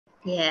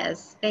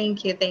Yes,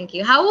 thank you, thank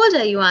you. How old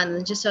are you,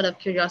 Anand? Just out of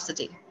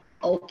curiosity.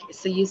 Okay,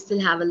 so you still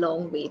have a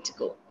long way to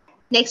go.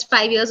 Next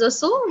 5 years or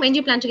so, when do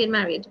you plan to get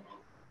married?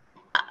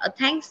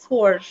 Thanks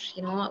for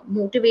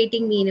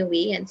motivating me in a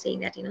way and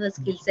saying that the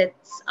skill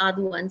sets are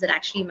the ones that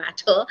actually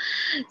matter.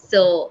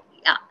 So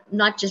yeah,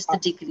 not just the I,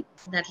 degree.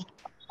 That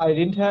I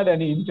didn't had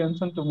any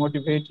intention to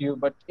motivate you,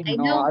 but I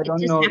know I it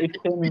don't just know.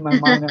 It came in my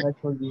mind happened. and I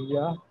told you,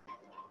 yeah.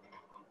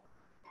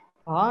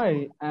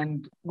 Hi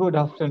and good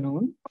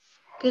afternoon.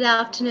 Good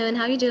afternoon.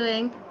 How are you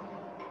doing?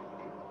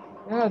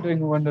 Yeah, doing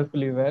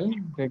wonderfully well.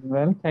 Doing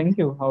well. Thank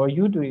you. How are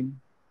you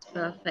doing?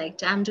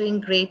 Perfect. I'm doing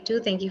great too.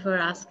 Thank you for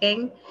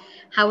asking.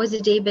 How has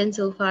your day been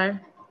so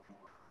far?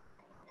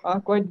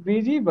 Quite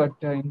busy, but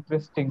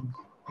interesting.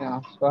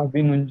 Yeah, so I've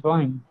been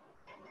enjoying.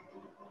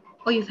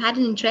 Oh, you've had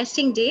an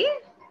interesting day?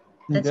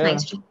 That's Yeah,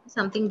 nice to hear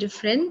something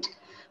different.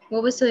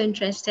 What was so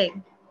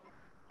interesting?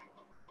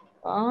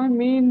 I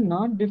mean,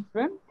 not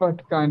different,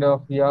 but kind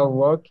of, yeah,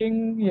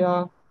 working.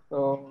 Yeah,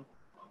 so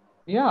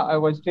yeah, I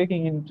was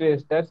taking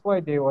interest. That's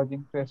why they was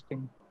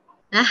interesting.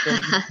 So,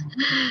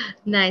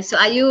 Nice. So,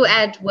 are you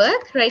at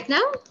work right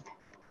now?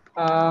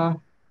 uh,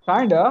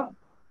 kinda,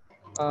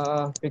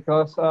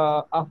 because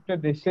after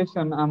this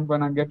session, I'm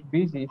gonna get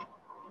busy.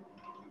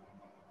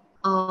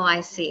 Oh,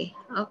 I see.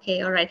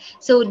 Okay, all right.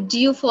 So, do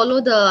you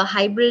follow the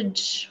hybrid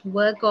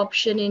work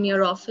option in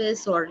your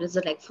office, or is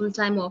it like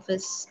full-time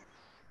office?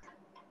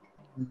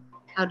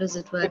 Mm, How does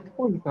it work? It's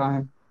full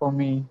time for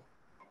me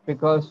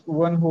because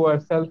one who are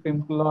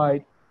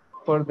self-employed,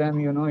 for them,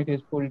 it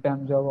is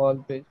full-time job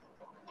always.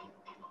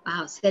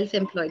 Wow,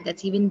 self-employed.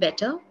 That's even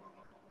better.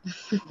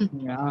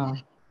 Yeah.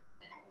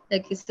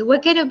 Okay, so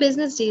what kind of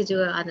business do you do,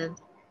 Anand?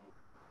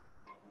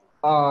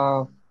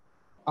 Uh,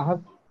 I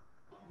have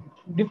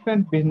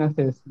different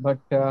businesses, but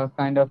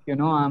kind of,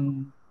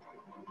 I'm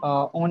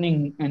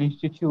owning an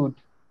institute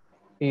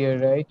here,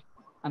 right?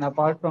 And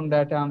apart from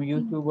that, I'm a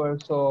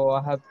YouTuber, so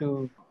I have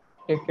to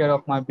take care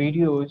of my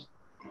videos.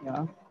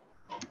 Yeah.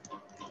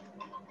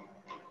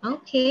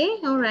 Okay,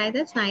 all right,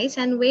 that's nice.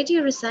 And where do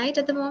you reside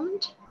at the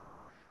moment?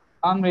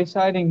 I'm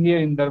residing here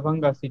in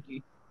Darbhanga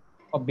city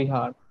of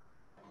Bihar.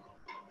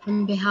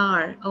 From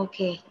Bihar.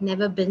 Okay,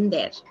 never been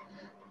there.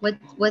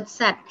 What's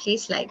that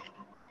place like?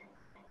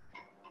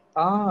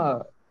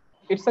 Ah,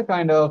 it's a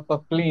kind of a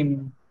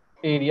clean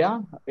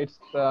area. It's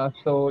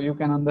so you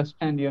can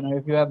understand,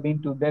 if you have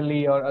been to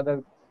Delhi or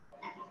other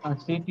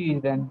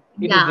cities, then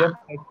it is Yeah. just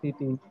like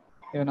city,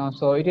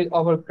 so it is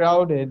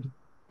overcrowded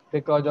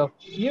because of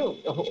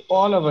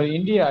all over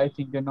India. I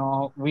think,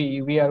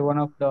 we are one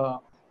of the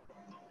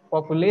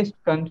populous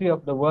country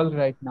of the world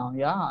right now.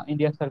 Yeah,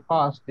 India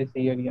surpassed this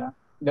area,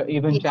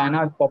 even Yeah.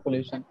 China's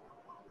population.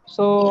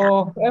 Yeah.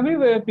 So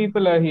everywhere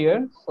people are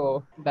here.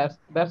 So that's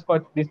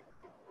what this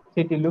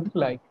city looks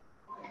like.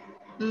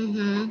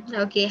 Mm-hmm.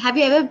 Okay. Have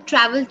you ever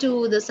traveled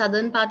to the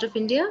southern part of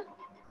India?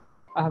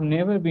 I have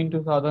never been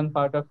to southern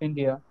part of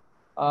India,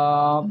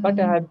 but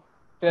I Mhm. had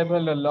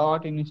traveled a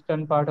lot in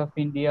eastern part of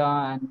India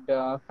and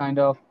kind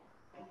of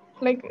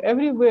like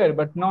everywhere,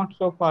 but not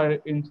so far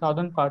in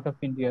southern part of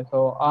India.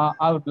 So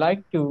I would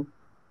like to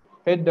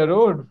hit the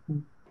road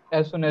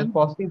as soon as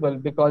possible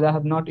because I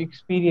have not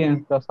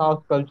experienced the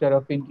South culture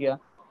of India.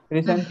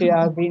 Recently,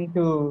 I have been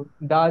to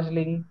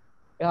Darjeeling.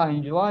 Yeah, I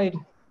enjoyed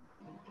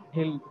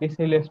this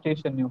hill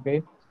station.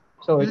 Okay,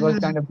 so it was Mhm.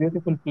 kind of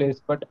beautiful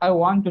place. But I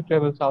want to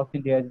travel South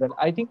India as well.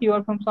 I think you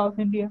are from South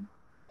India.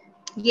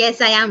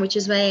 Yes, I am, which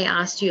is why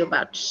I asked you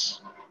about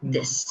Hmm.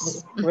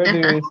 this. Where do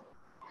you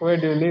where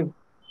do you live?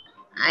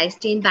 I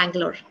stay in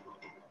Bangalore.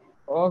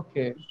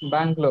 Okay,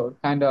 Bangalore,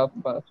 kind of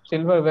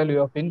Silver Valley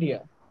of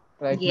India,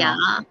 right Yeah, now.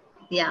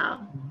 yeah.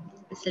 Mhm.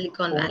 The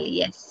Silicon Oh, Valley.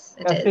 Yes,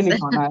 it is.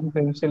 Silicon. I'm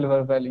saying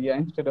Silver Valley, yeah,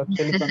 instead of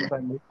Silicon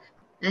Valley.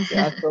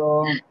 Yeah.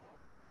 So,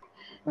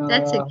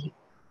 That's uh, okay.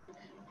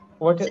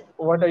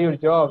 what are your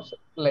jobs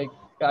like?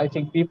 I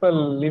think people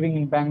living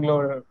in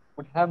Bangalore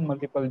would have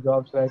multiple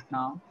jobs right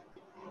now.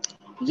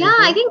 Yeah, Is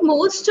I it? think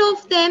most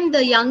of them,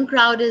 the young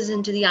crowd is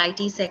into the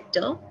IT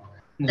sector.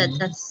 That's Mm-hmm.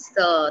 that's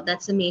the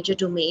that's a major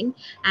domain,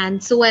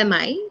 and so am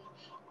I.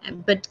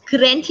 But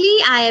currently,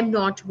 I am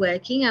not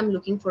working. I'm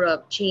looking for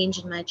a change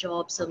in my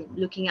job, so I'm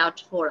looking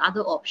out for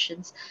other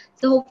options.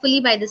 So hopefully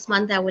by this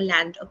month, I will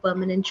land a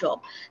permanent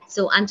job.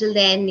 So until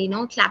then,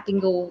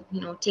 Clapingo,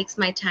 takes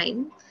my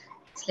time.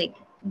 It's like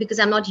because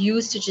I'm not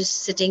used to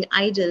just sitting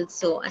idle,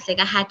 so it's like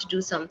I had to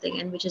do something,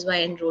 and which is why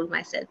I enrolled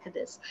myself for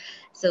this.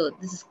 So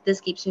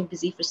this keeps me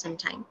busy for some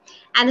time,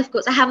 and of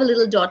course I have a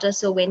little daughter,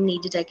 so when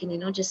needed I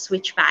can just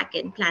switch back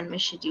and plan my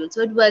schedule,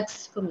 so it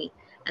works for me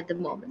at the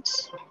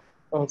moment.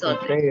 It's all Okay,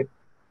 good. great.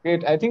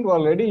 Great. I think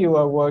already you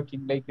are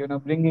working. Like,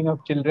 bringing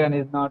up children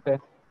is not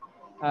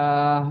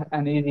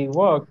an easy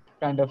work.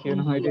 Kind of,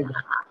 it Yeah, is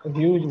a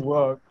huge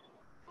work.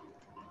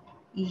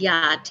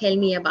 yeah, tell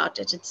me about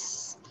it.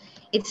 It's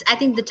I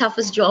think the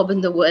toughest job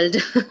in the world.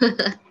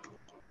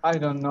 I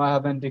don't know. I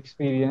haven't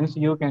experienced.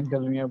 You can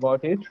tell me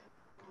about it.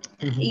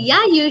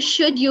 Yeah, you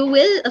should. You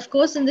will, of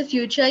course, in the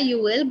future,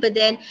 you will. But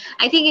then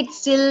I think it's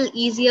still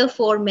easier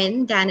for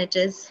men than it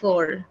is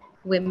for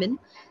women.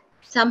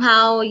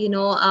 somehow,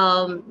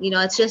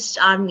 it's just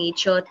our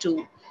nature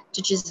to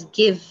just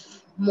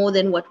give more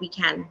than what we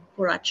can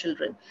for our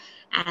children.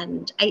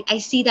 And I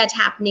see that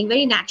happening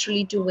very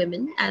naturally to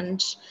women,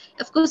 and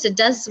of course it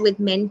does with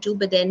men too,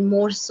 but then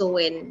more so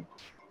in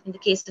the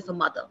case of a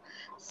mother.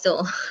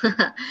 So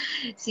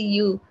so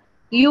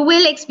you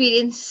will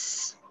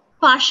experience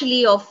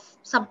partially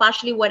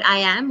what I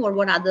am or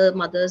what other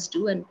mothers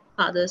do and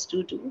fathers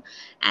do.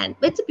 And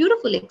it's a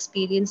beautiful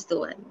experience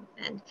though,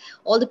 and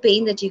all the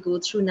pain that you go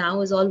through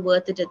now is all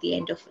worth it at the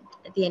end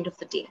of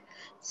the day.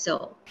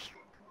 So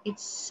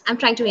I'm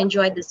trying to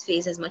enjoy this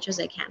phase as much as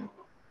I can.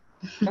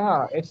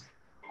 Yeah,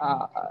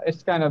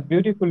 it's kind of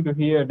beautiful to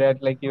hear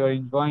that like you're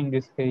enjoying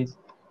this phase,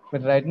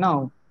 but right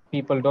now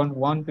people don't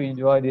want to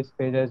enjoy this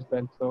phase as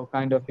well. So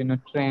kind of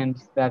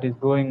trends that is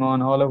going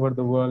on all over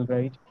the world,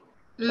 right?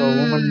 So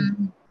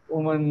Mm,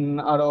 women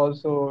are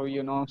also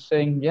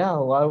saying, yeah,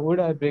 why would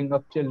I bring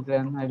up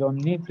children? I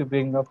don't need to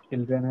bring up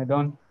children. I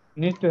don't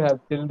need to have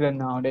children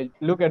nowadays.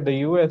 Look at the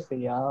USA.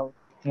 Yeah,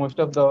 most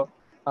of the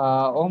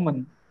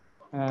women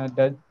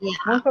that yeah,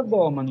 most of the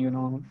women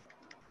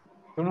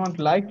do not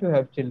like to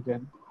have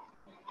children.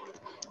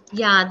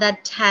 yeah,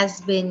 that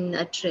has been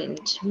a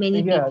trend.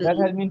 Many Yeah, people. that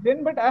has been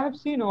trend, but I have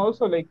seen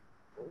also like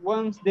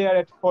once they are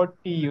at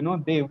 40,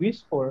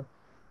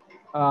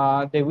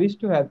 they wish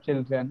to have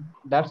children.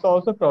 That's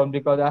also problem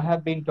because I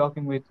have been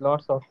talking with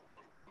lots of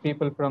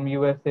people from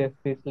USA,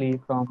 especially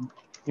from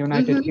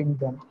United Hmm.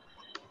 Kingdom.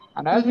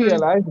 And I Hmm.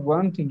 realized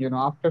one thing,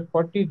 after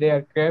 40, they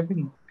are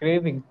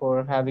craving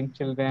for having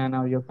children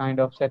or your kind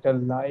of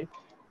settled life.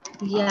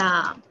 Uh,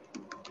 Yeah,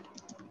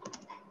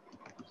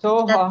 so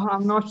that.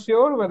 I'm not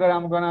sure whether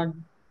I'm gonna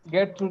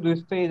get through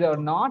this stage or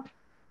not.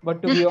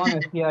 But to be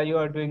honest, yeah, you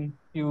are doing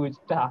huge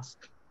task.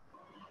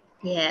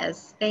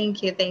 Yes,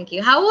 thank you, thank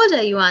you. How old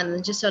are you,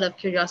 Anand? Just out of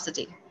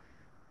curiosity.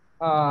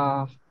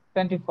 Uh,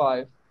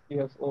 25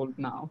 years old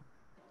now.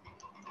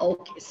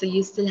 Okay, so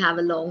you still have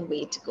a long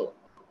way to go.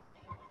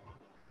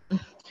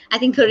 I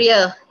think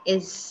career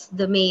is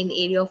the main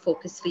area of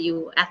focus for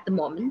you at the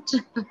moment.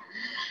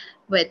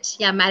 But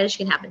yeah, marriage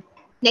can happen.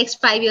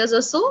 Next 5 years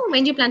or so,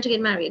 when do you plan to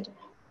get married?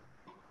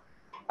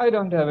 I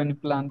don't have any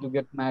plan to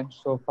get married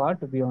so far,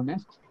 to be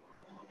honest.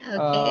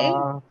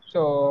 Okay.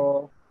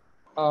 So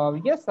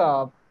yes,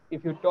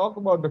 if you talk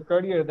about the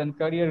career, then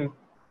career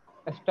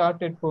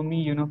started for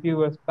me, few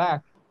years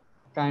back,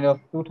 kind of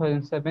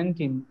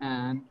 2017,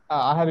 and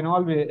I have been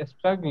always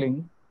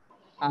struggling.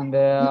 And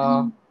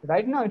Mm.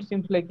 right now, it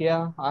seems like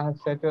yeah, I have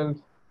settled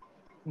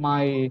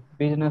my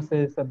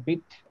businesses a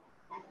bit,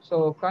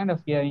 so kind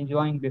of yeah,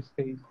 enjoying this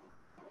phase.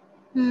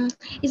 Hmm.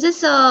 Is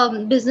this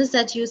a business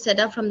that you set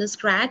up from the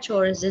scratch,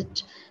 or is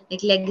it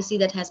like legacy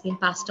that has been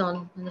passed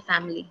on in the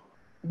family?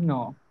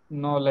 No,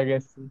 no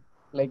legacy.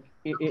 Like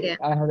Okay.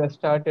 I have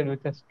started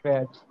with a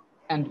scratch,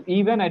 and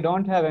even I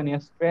don't have any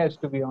scratch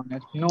to be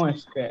honest. No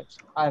scratch.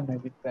 I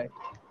made it right.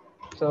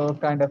 So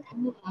kind of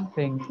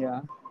thing,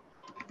 yeah.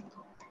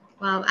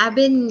 Wow, I've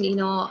been,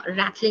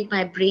 rattling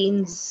my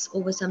brains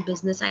over some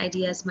business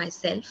ideas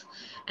myself.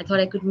 I thought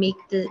I could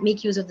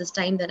make use of this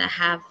time that I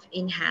have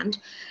in hand.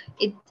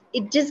 It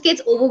it just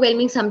gets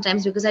overwhelming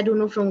sometimes because I don't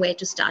know from where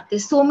to start.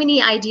 There's so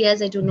many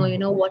ideas. I don't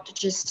know, Mhm. what to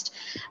just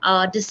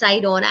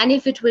decide on, and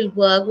if it will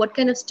work, what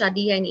kind of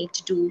study I need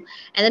to do.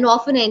 And then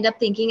often I end up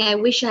thinking, I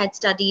wish I had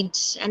studied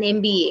an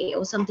MBA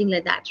or something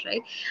like that,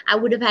 right? I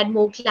would have had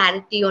more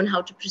clarity on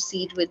how to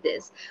proceed with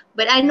this.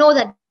 But I know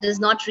that is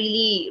not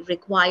really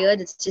required. It's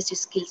just your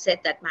skill set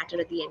that matter at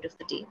the end of the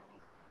day.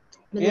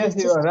 But then it's Yes,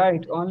 you just. are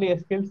right. Only a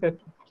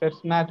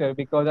sets matter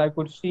because I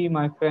could see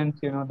my friends,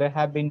 they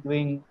have been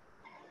doing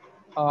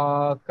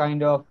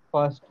kind of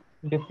first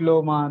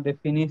diploma, they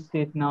finished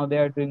it, now they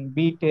are doing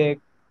BTech,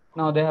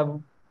 now they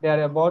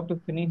are about to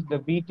finish the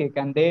BTech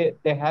and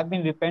they have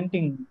been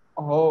repenting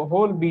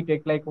whole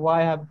BTech, like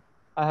why have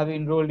I have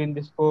enrolled in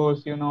this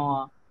course,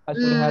 I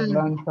should have Mm,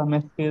 learned some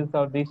skills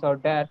or this or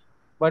that.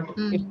 But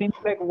it mm, seems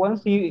like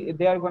once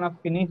they are gonna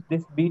finish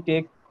this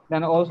BTech,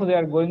 then also they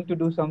are going to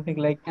do something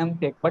like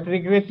MTech, but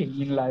regretting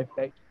in life,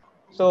 right?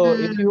 So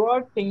if mm, you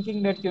are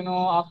thinking that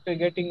after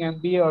getting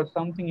MBA or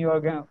something you're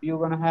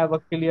gonna have a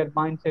clear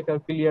mindset or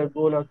clear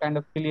goal or kind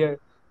of clear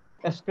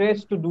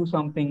stress to do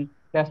something,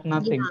 that's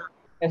nothing.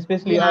 yeah,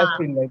 Especially I yeah,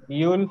 feel like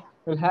you'll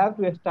have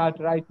to start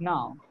right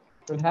now.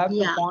 You'll have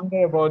to yeah,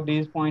 ponder about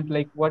these points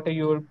like what are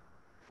your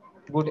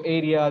good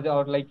areas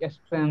or like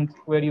strengths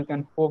where you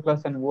can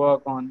focus and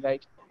work on,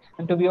 right?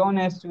 And to be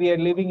honest, we are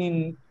living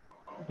in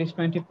this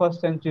 21st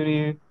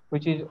century,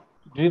 which is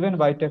driven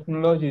by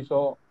technology.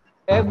 So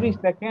every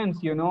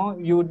seconds,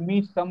 you would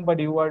meet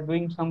somebody who are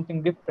doing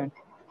something different.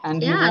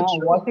 And, yeah,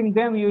 true. watching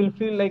them, you will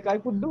feel like I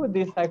could do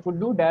this, I could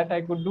do that,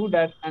 I could do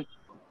that. And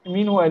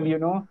meanwhile,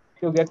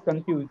 you get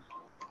confused.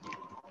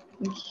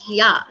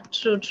 Yeah,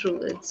 true,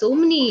 true. It's so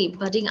many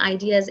budding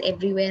ideas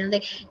everywhere. And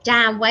like,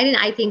 damn, why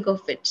didn't I think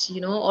of it?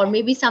 Or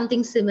maybe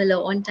something similar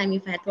on time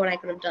if I thought I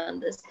could have done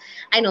this.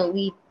 I know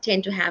we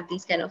tend to have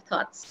these kind of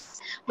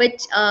thoughts.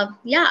 But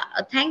yeah,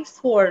 thanks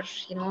for,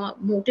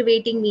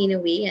 motivating me in a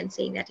way and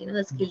saying that,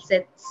 the skill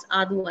sets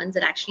are the ones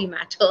that actually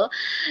matter.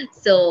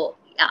 So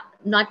yeah,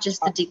 not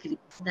just the I, degree.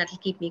 That'll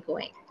keep me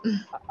going.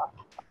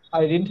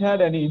 I didn't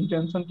had any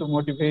intention to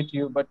motivate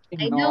you, but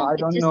I know I it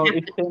don't just know.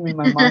 It came in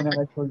my happened. mind, and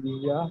I told you,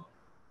 yeah.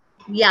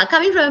 Yeah,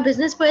 coming from a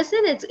business person,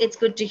 it's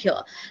good to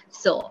hear.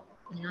 So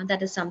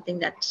that is something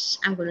that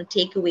I'm going to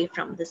take away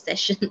from this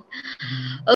session. Mhm.